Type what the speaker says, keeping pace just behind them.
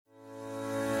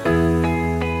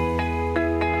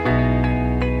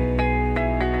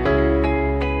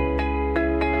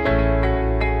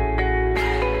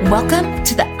Welcome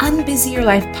to the Unbusy Your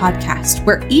Life podcast,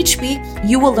 where each week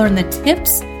you will learn the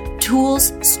tips,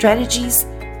 tools, strategies,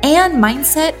 and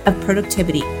mindset of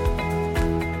productivity.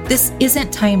 This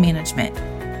isn't time management.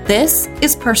 This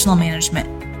is personal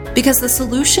management, because the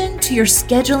solution to your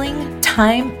scheduling,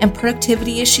 time, and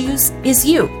productivity issues is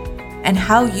you and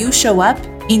how you show up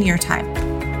in your time.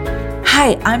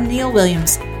 Hi, I'm Neil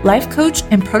Williams, life coach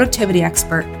and productivity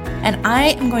expert, and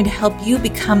I am going to help you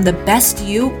become the best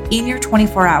you in your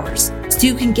 24 hours so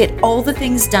you can get all the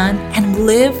things done and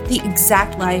live the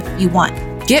exact life you want.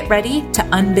 Get ready to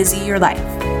unbusy your life.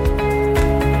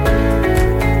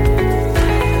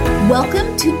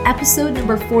 Welcome to episode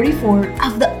number 44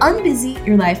 of the Unbusy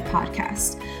Your Life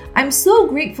podcast. I'm so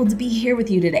grateful to be here with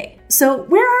you today. So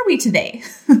where are we today?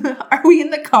 Are we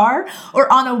in the car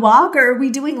or on a walk, or are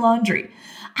we doing laundry?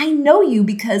 I know you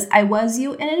because I was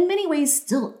you and in many ways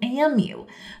still am you.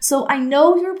 So I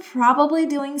know you're probably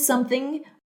doing something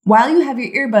while you have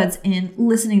your earbuds in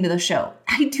listening to the show.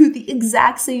 I do the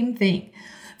exact same thing.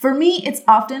 For me, it's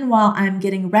often while I'm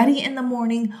getting ready in the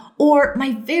morning, or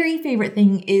my very favorite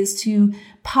thing is to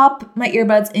pop my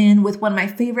earbuds in with one of my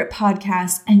favorite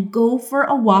podcasts and go for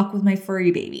a walk with my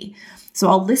furry baby. So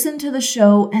I'll listen to the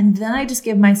show and then I just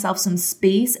give myself some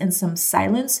space and some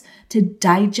silence to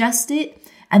digest it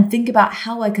and think about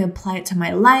how I could apply it to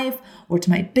my life or to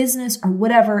my business or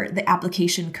whatever the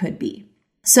application could be.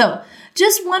 So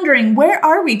just wondering, where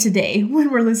are we today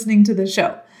when we're listening to the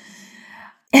show?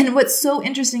 And what's so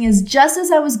interesting is just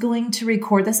as I was going to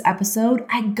record this episode,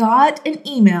 I got an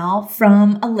email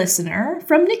from a listener,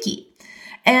 from Nikki.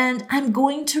 And I'm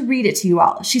going to read it to you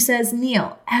all. She says,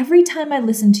 Neil, every time I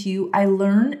listen to you, I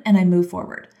learn and I move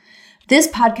forward. This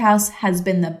podcast has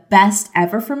been the best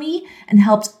ever for me and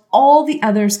helped all the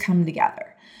others come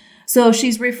together. So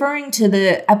she's referring to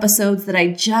the episodes that I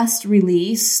just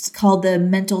released called The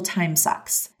Mental Time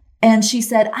Sucks. And she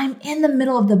said, I'm in the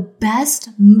middle of the best,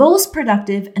 most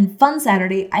productive, and fun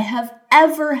Saturday I have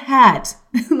ever had.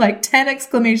 Like 10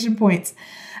 exclamation points.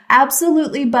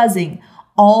 Absolutely buzzing.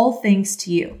 All thanks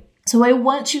to you. So what I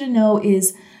want you to know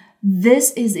is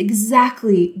this is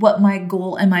exactly what my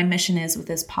goal and my mission is with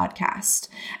this podcast.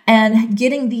 And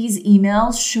getting these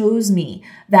emails shows me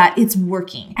that it's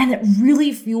working. And it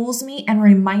really fuels me and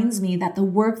reminds me that the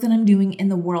work that I'm doing in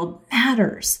the world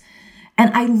matters.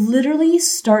 And I literally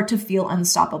start to feel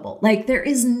unstoppable. Like there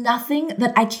is nothing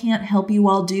that I can't help you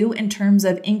all do in terms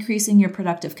of increasing your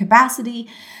productive capacity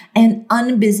and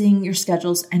unbusying your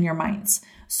schedules and your minds.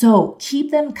 So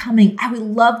keep them coming. I would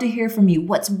love to hear from you.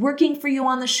 What's working for you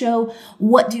on the show?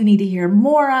 What do you need to hear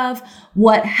more of?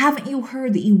 What haven't you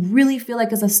heard that you really feel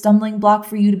like is a stumbling block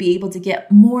for you to be able to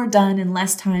get more done in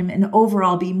less time and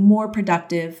overall be more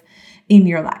productive in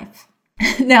your life?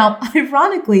 Now,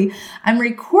 ironically, I'm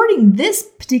recording this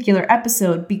particular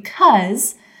episode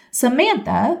because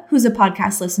Samantha, who's a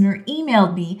podcast listener,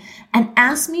 emailed me and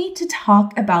asked me to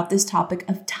talk about this topic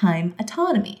of time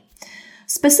autonomy.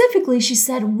 Specifically, she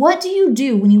said, what do you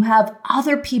do when you have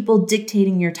other people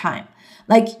dictating your time?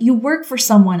 Like you work for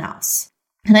someone else.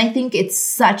 And I think it's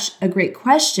such a great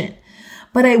question.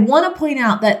 But I want to point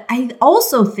out that I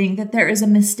also think that there is a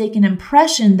mistaken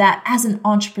impression that as an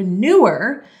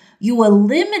entrepreneur, you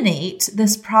eliminate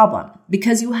this problem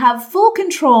because you have full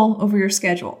control over your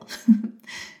schedule.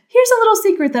 Here's a little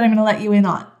secret that I'm going to let you in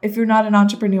on if you're not an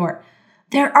entrepreneur.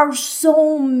 There are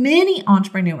so many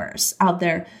entrepreneurs out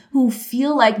there who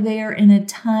feel like they are in a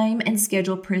time and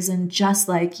schedule prison just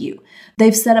like you.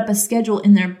 They've set up a schedule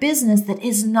in their business that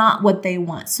is not what they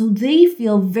want. So they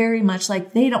feel very much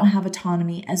like they don't have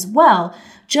autonomy as well,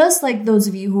 just like those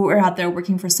of you who are out there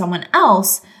working for someone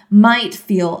else might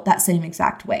feel that same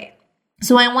exact way.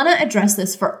 So I want to address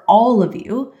this for all of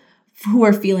you who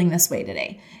are feeling this way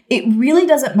today. It really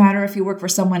doesn't matter if you work for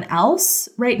someone else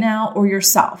right now or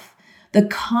yourself. The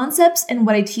concepts and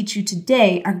what I teach you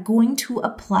today are going to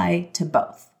apply to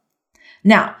both.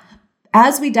 Now,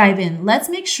 as we dive in, let's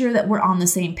make sure that we're on the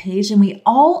same page and we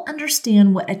all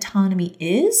understand what autonomy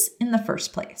is in the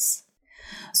first place.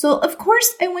 So, of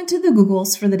course, I went to the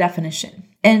Googles for the definition,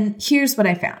 and here's what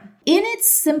I found. In its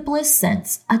simplest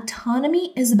sense,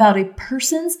 autonomy is about a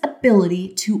person's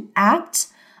ability to act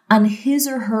on his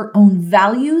or her own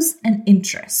values and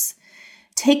interests.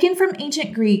 Taken from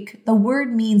ancient Greek, the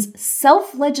word means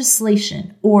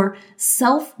self-legislation or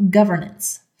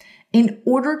self-governance. In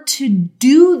order to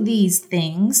do these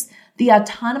things, the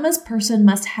autonomous person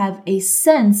must have a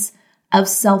sense of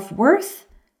self-worth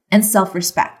and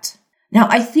self-respect. Now,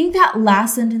 I think that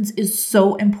last sentence is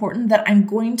so important that I'm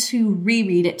going to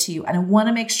reread it to you. And I want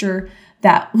to make sure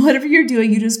that whatever you're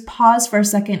doing, you just pause for a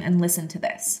second and listen to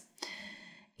this.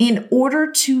 In order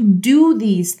to do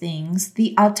these things,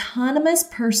 the autonomous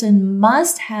person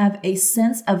must have a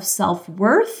sense of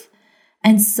self-worth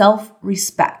and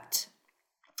self-respect.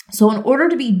 So in order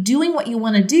to be doing what you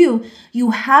want to do,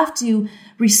 you have to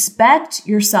respect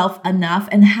yourself enough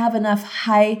and have enough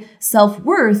high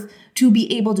self-worth to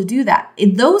be able to do that.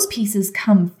 Those pieces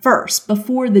come first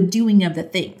before the doing of the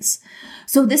things.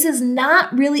 So this is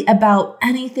not really about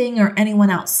anything or anyone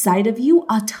outside of you.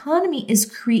 Autonomy is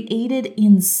created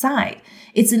inside.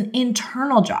 It's an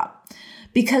internal job.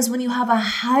 Because when you have a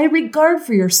high regard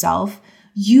for yourself,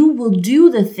 you will do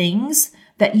the things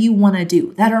that you want to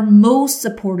do, that are most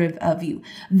supportive of you,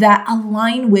 that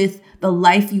align with the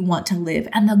life you want to live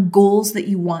and the goals that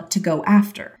you want to go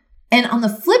after. And on the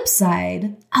flip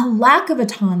side, a lack of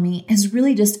autonomy is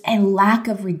really just a lack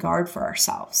of regard for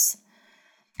ourselves.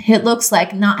 It looks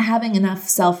like not having enough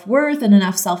self-worth and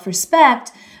enough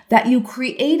self-respect that you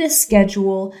create a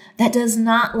schedule that does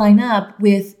not line up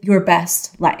with your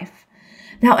best life.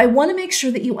 Now, I want to make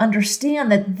sure that you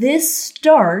understand that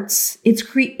it's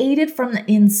created from the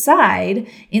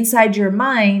inside your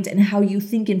mind and how you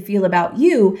think and feel about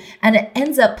you, and it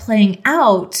ends up playing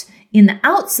out in the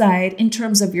outside in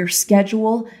terms of your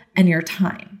schedule and your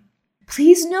time.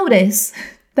 Please notice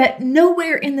that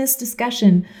nowhere in this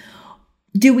discussion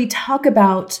do we talk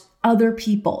about other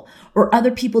people or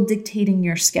other people dictating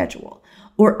your schedule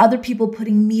or other people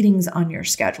putting meetings on your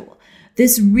schedule.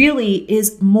 This really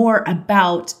is more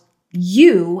about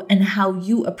you and how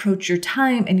you approach your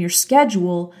time and your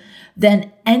schedule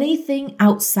than anything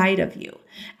outside of you.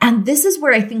 And this is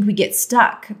where I think we get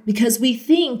stuck, because we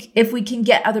think if we can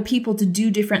get other people to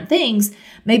do different things,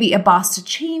 maybe a boss to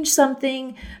change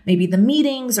something, maybe the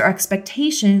meetings or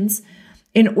expectations,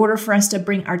 in order for us to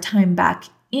bring our time back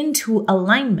into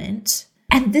alignment.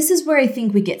 And this is where I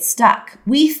think we get stuck.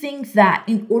 We think that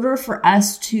in order for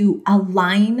us to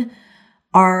align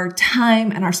our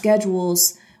time and our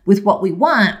schedules with what we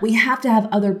want, we have to have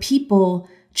other people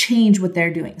change what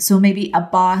they're doing. So maybe a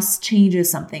boss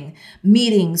changes something,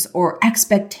 meetings or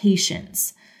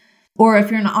expectations. Or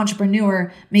if you're an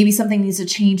entrepreneur, maybe something needs to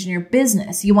change in your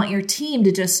business. You want your team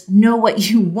to just know what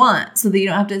you want so that you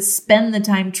don't have to spend the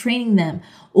time training them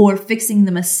or fixing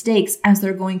the mistakes as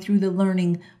they're going through the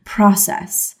learning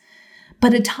process.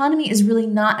 But autonomy is really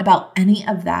not about any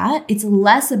of that. It's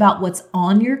less about what's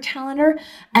on your calendar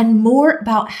and more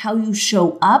about how you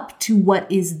show up to what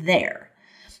is there.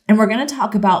 And we're going to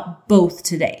talk about both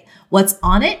today, what's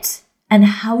on it and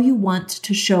how you want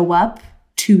to show up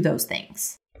to those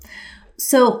things.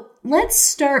 So let's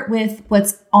start with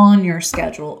what's on your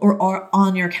schedule or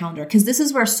on your calendar, because this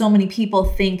is where so many people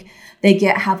think they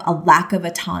have a lack of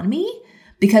autonomy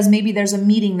because maybe there's a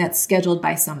meeting that's scheduled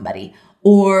by somebody,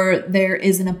 or there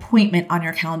is an appointment on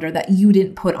your calendar that you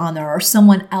didn't put on there or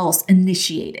someone else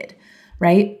initiated,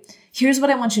 right? Here's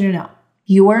what I want you to know.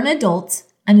 You are an adult,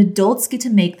 and adults get to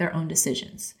make their own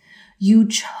decisions. You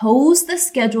chose the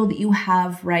schedule that you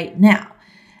have right now.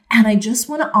 And I just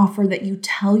want to offer that you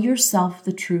tell yourself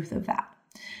the truth of that.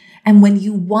 And when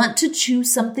you want to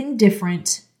choose something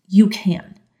different, you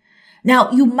can. Now,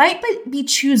 you might be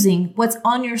choosing what's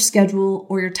on your schedule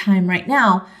or your time right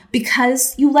now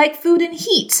because you like food and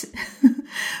heat.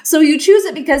 So you choose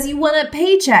it because you want a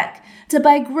paycheck to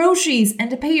buy groceries and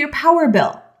to pay your power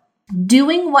bill.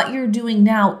 Doing what you're doing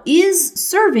now is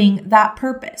serving that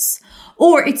purpose,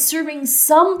 or it's serving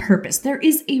some purpose. There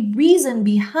is a reason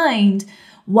behind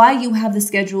why you have the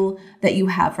schedule that you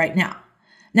have right now.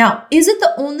 Now, is it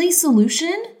the only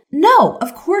solution? No,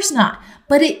 of course not.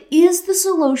 But it is the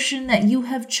solution that you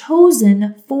have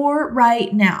chosen for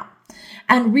right now.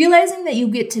 And realizing that you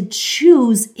get to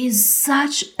choose is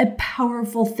such a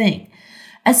powerful thing,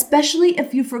 especially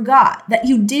if you forgot that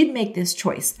you did make this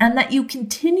choice and that you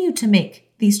continue to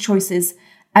make these choices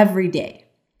every day.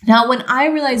 Now, when I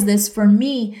realized this, for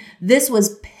me, this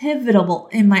was pivotal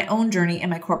in my own journey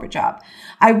in my corporate job.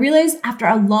 I realized after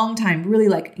a long time, really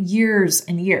like years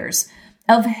and years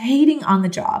of hating on the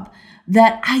job,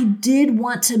 that I did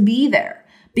want to be there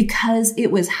because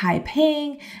it was high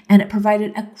paying and it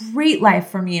provided a great life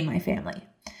for me and my family.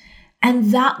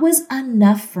 And that was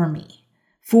enough for me.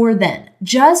 For then,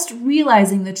 just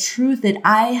realizing the truth that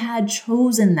I had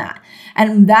chosen that.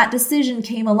 And that decision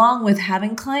came along with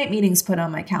having client meetings put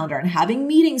on my calendar and having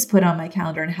meetings put on my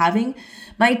calendar and having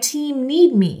my team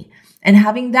need me and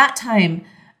having that time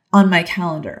on my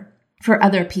calendar for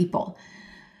other people.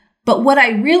 But what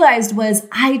I realized was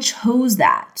I chose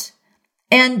that.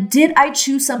 And did I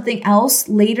choose something else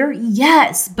later?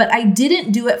 Yes, but I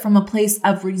didn't do it from a place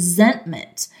of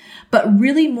resentment. but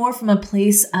really more from a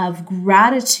place of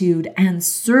gratitude and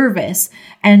service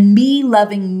and me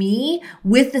loving me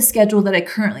with the schedule that I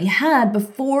currently had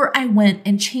before I went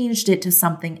and changed it to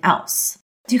something else.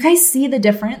 Do you guys see the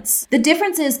difference? The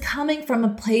difference is coming from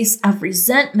a place of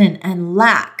resentment and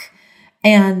lack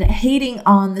and hating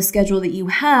on the schedule that you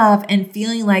have and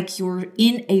feeling like you're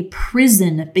in a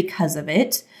prison because of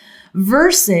it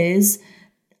versus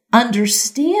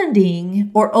understanding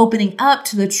or opening up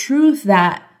to the truth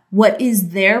that what is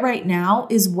there right now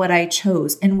is what I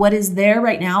chose. And what is there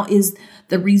right now is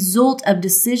the result of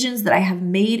decisions that I have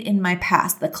made in my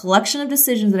past. The collection of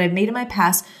decisions that I've made in my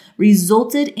past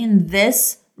resulted in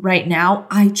this right now.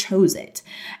 I chose it.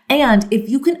 And if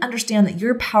you can understand that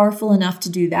you're powerful enough to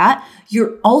do that,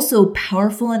 you're also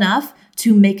powerful enough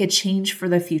to make a change for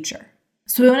the future.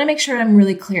 So I want to make sure I'm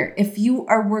really clear. If you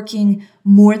are working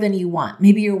more than you want,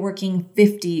 maybe you're working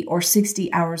 50 or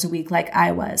 60 hours a week like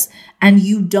I was, and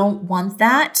you don't want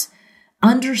that,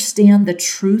 understand the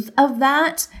truth of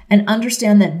that and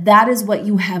understand that that is what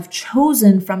you have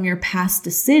chosen from your past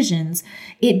decisions.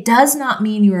 It does not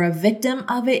mean you're a victim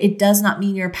of it. It does not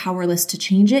mean you're powerless to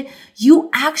change it. You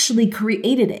actually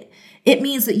created it. It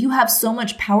means that you have so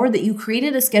much power that you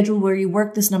created a schedule where you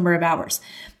work this number of hours.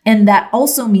 And that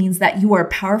also means that you are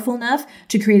powerful enough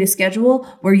to create a schedule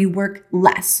where you work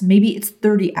less. Maybe it's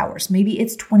 30 hours, maybe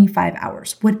it's 25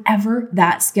 hours, whatever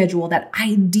that schedule, that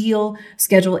ideal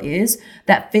schedule is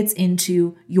that fits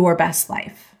into your best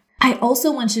life. I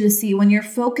also want you to see when you're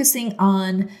focusing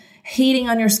on hating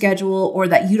on your schedule or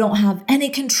that you don't have any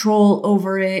control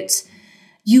over it,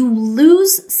 you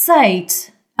lose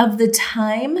sight of the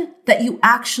time that you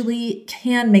actually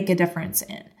can make a difference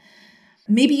in.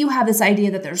 Maybe you have this idea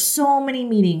that there's so many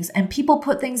meetings and people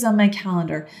put things on my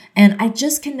calendar and I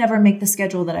just can never make the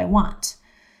schedule that I want.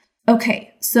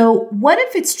 Okay, so what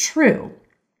if it's true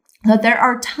that there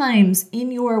are times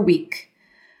in your week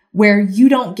where you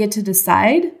don't get to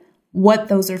decide what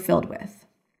those are filled with?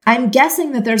 I'm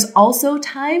guessing that there's also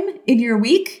time in your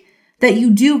week that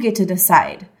you do get to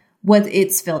decide what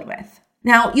it's filled with.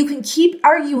 Now, you can keep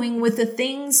arguing with the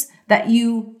things that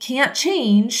you can't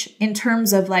change in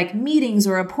terms of like meetings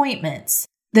or appointments,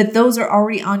 that those are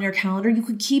already on your calendar. You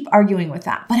could keep arguing with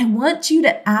that. But I want you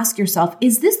to ask yourself,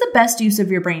 is this the best use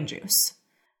of your brain juice?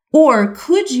 Or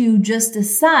could you just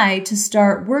decide to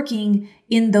start working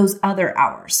in those other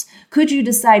hours? Could you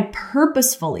decide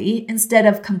purposefully, instead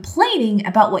of complaining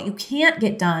about what you can't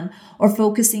get done or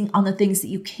focusing on the things that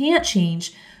you can't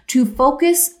change, to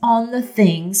focus on the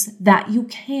things that you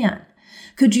can?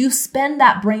 Could you spend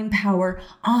that brain power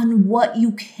on what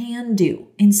you can do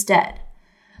instead?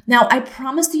 Now, I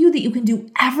promise you that you can do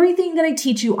everything that I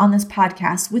teach you on this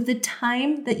podcast with the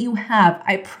time that you have.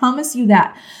 I promise you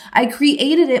that. I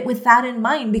created it with that in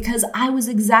mind because I was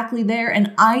exactly there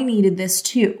and I needed this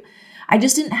too. I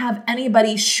just didn't have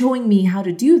anybody showing me how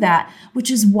to do that, which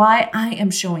is why I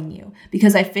am showing you,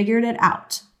 because I figured it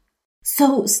out.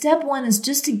 So step one is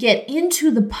just to get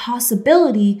into the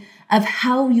possibility of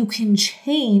how you can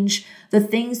change the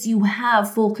things you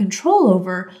have full control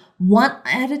over one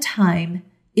at a time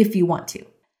if you want to.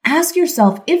 Ask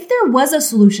yourself, if there was a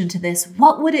solution to this,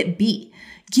 what would it be?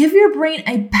 Give your brain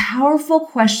a powerful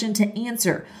question to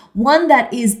answer, one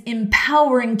that is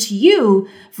empowering to you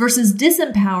versus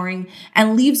disempowering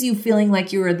and leaves you feeling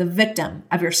like you're the victim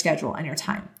of your schedule and your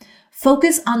time.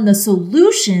 Focus on the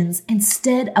solutions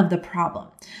instead of the problem.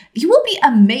 You will be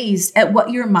amazed at what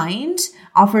your mind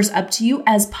offers up to you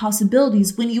as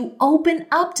possibilities when you open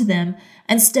up to them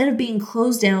instead of being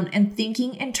closed down and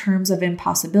thinking in terms of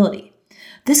impossibility.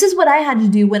 This is what I had to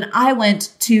do when I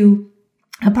went to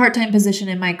a part-time position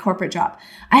in my corporate job.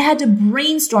 I had to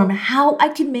brainstorm how I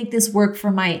could make this work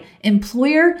for my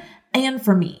employer and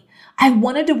for me. I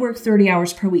wanted to work 30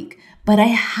 hours per week, but I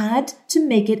had to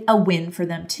make it a win for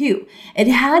them too. It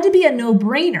had to be a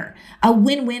no-brainer, a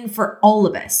win-win for all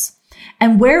of us.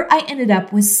 And where I ended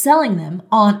up was selling them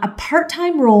on a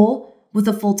part-time role with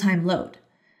a full-time load.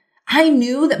 I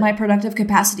knew that my productive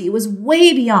capacity was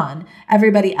way beyond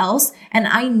everybody else, and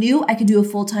I knew I could do a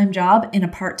full-time job in a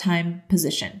part-time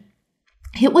position.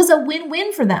 It was a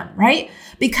win-win for them, right?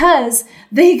 Because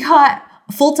they got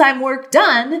full-time work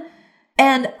done,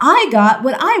 and I got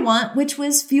what I want, which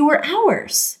was fewer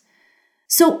hours.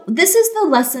 So this is the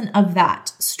lesson of that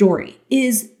story,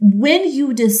 is when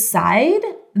you decide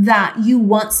that you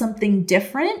want something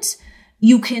different,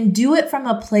 you can do it from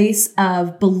a place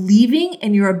of believing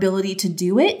in your ability to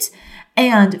do it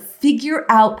and figure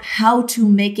out how to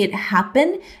make it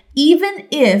happen, even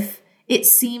if it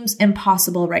seems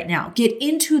impossible right now. Get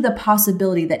into the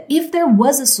possibility that if there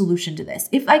was a solution to this,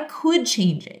 if I could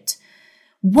change it,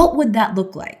 what would that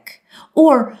look like?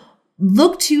 Or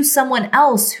look to someone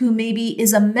else who maybe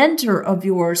is a mentor of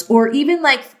yours, or even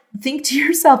think to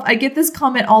yourself, I get this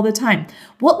comment all the time.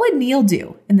 What would Neil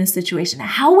do in this situation?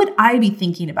 How would I be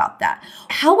thinking about that?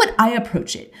 How would I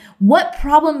approach it? What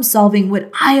problem solving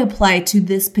would I apply to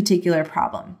this particular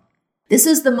problem? This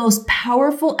is the most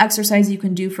powerful exercise you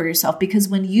can do for yourself, because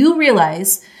when you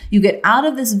realize you get out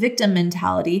of this victim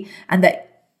mentality and that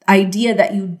idea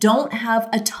that you don't have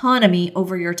autonomy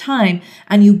over your time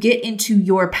and you get into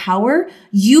your power,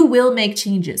 you will make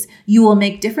changes. You will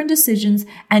make different decisions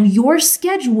and your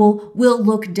schedule will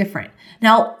look different.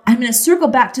 Now, I'm going to circle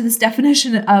back to this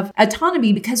definition of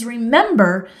autonomy, because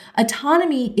remember,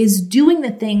 autonomy is doing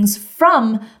the things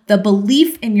from the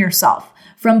belief in yourself,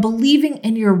 from believing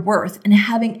in your worth and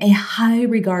having a high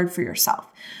regard for yourself.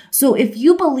 So if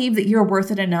you believe that you're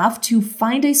worth it enough to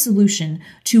find a solution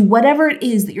to whatever it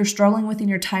is that you're struggling with in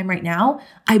your time right now,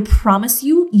 I promise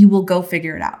you, you will go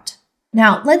figure it out.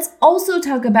 Now, let's also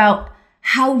talk about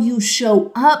how you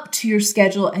show up to your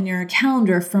schedule and your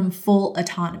calendar from full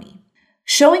autonomy.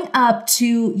 Showing up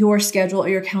to your schedule or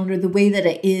your calendar the way that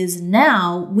it is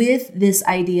now, with this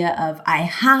idea of I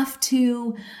have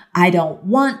to, I don't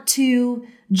want to,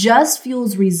 just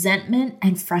fuels resentment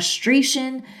and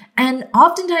frustration and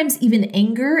oftentimes even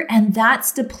anger, and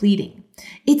that's depleting.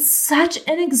 It's such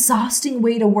an exhausting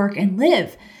way to work and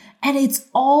live, and it's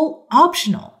all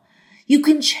optional. You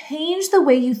can change the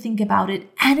way you think about it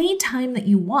anytime that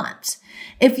you want.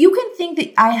 If you can think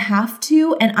that I have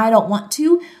to and I don't want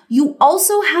to, you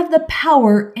also have the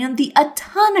power and the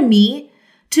autonomy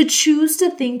to choose to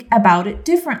think about it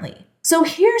differently. So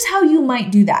here's how you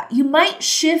might do that. You might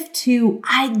shift to,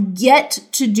 I get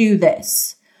to do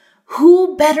this.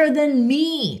 Who better than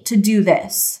me to do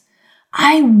this?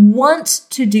 I want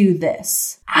to do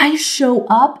this. I show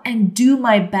up and do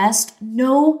my best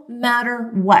no matter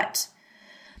what.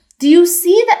 Do you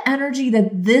see the energy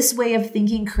that this way of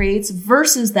thinking creates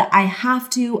versus the I have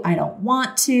to, I don't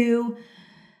want to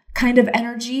kind of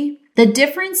energy? The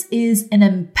difference is an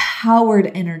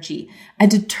empowered energy, a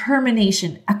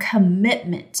determination, a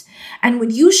commitment. And when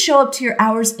you show up to your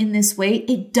hours in this way,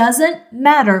 it doesn't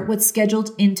matter what's scheduled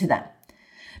into them,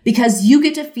 because you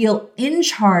get to feel in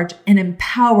charge and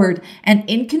empowered and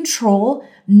in control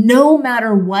no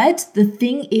matter what the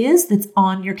thing is that's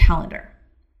on your calendar.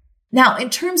 Now, in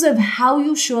terms of how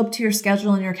you show up to your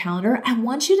schedule and your calendar, I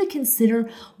want you to consider,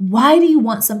 why do you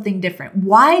want something different?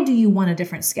 Why do you want a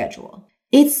different schedule?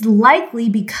 It's likely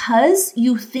because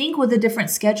you think with a different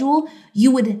schedule,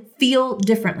 you would feel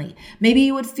differently. Maybe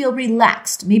you would feel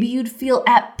relaxed. Maybe you'd feel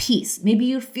at peace. Maybe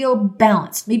you'd feel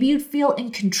balanced. Maybe you'd feel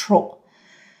in control.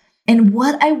 And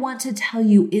what I want to tell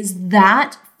you is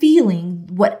that feeling,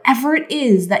 whatever it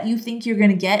is that you think you're going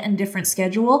to get in a different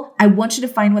schedule, I want you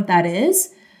to find what that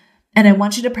is. And I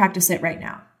want you to practice it right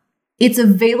now. It's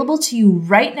available to you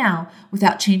right now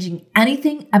without changing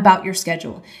anything about your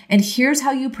schedule. And here's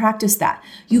how you practice that.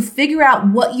 You figure out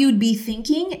what you'd be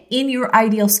thinking in your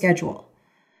ideal schedule.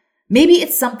 Maybe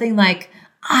it's something like,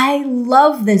 I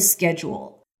love this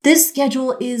schedule. This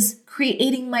schedule is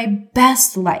creating my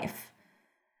best life.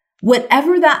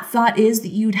 Whatever that thought is that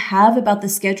you'd have about the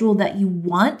schedule that you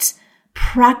want,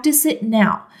 practice it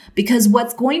now. Because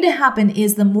what's going to happen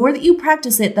is the more that you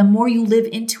practice it, the more you live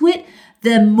into it,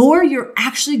 the more you're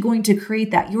actually going to create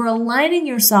that. You're aligning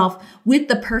yourself with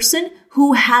the person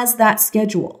who has that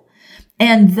schedule.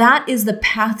 And that is the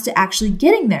path to actually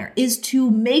getting there, is to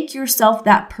make yourself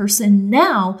that person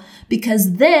now,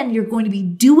 because then you're going to be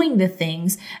doing the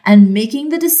things and making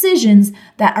the decisions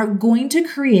that are going to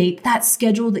create that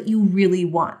schedule that you really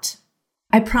want.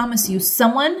 I promise you,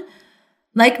 someone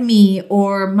like me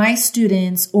or my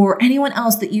students or anyone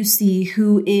else that you see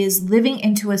who is living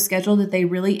into a schedule that they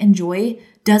really enjoy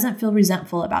doesn't feel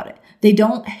resentful about it. They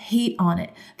don't hate on it.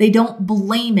 They don't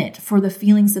blame it for the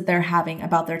feelings that they're having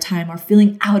about their time or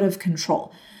feeling out of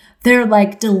control. They're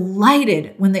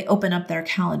delighted when they open up their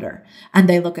calendar and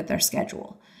they look at their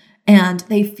schedule. And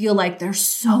they feel like they're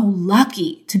so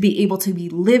lucky to be able to be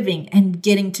living and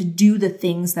getting to do the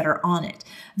things that are on it.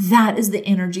 That is the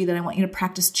energy that I want you to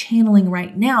practice channeling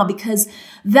right now, because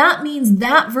that means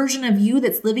that version of you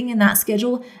that's living in that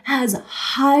schedule has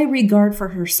high regard for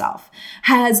herself,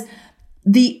 has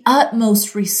the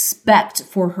utmost respect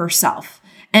for herself.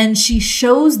 And she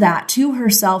shows that to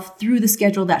herself through the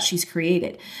schedule that she's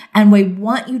created. And we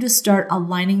want you to start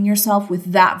aligning yourself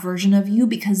with that version of you,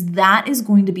 because that is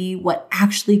going to be what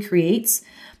actually creates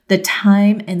the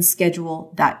time and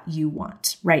schedule that you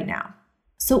want right now.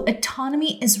 So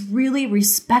autonomy is really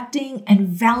respecting and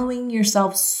valuing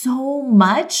yourself so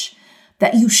much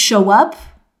that you show up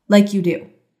like you do.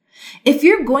 If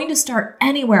you're going to start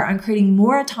anywhere on creating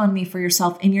more autonomy for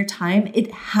yourself in your time,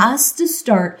 it has to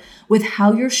start with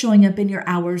how you're showing up in your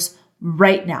hours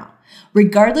right now,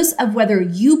 regardless of whether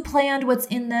you planned what's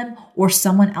in them or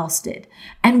someone else did.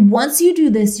 And once you do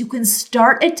this, you can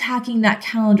start attacking that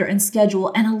calendar and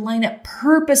schedule and align it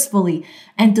purposefully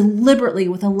and deliberately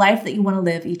with a life that you want to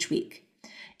live each week.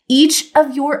 Each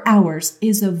of your hours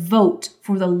is a vote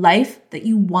for the life that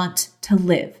you want to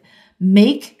live.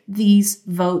 Make these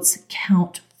votes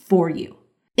count for you.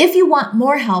 If you want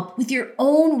more help with your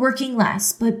own working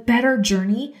less but better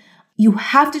journey, you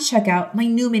have to check out my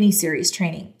new mini-series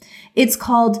training. It's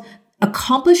called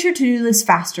Accomplish Your To-Do List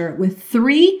Faster with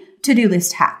 3 to-do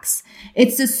list hacks.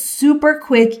 It's a super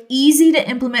quick, easy to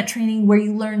implement training where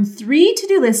you learn 3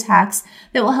 to-do list hacks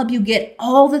that will help you get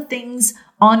all the things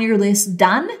on your list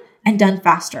done and done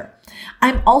faster.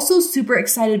 I'm also super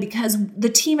excited because the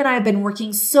team and I have been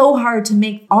working so hard to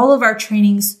make all of our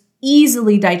trainings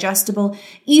easily digestible,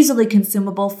 easily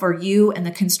consumable for you and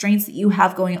the constraints that you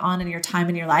have going on in your time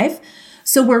and your life.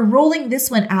 So we're rolling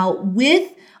this one out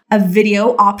with a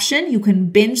video option. You can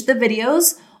binge the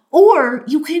videos, or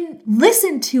you can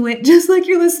listen to it just like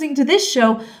you're listening to this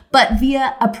show, but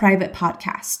via a private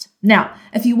podcast. Now,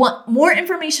 if you want more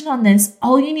information on this,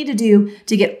 all you need to do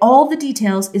to get all the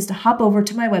details is to hop over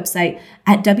to my website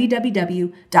at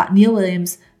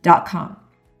www.neilwilliams.com.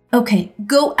 Okay,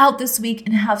 go out this week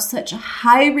and have such a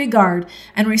high regard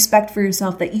and respect for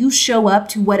yourself that you show up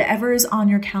to whatever is on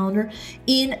your calendar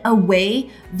in a way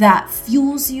that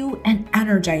fuels you and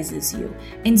energizes you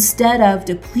instead of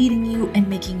depleting you and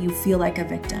making you feel like a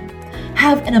victim.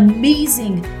 Have an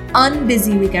amazing,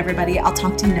 unbusy week, everybody. I'll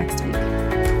talk to you next week.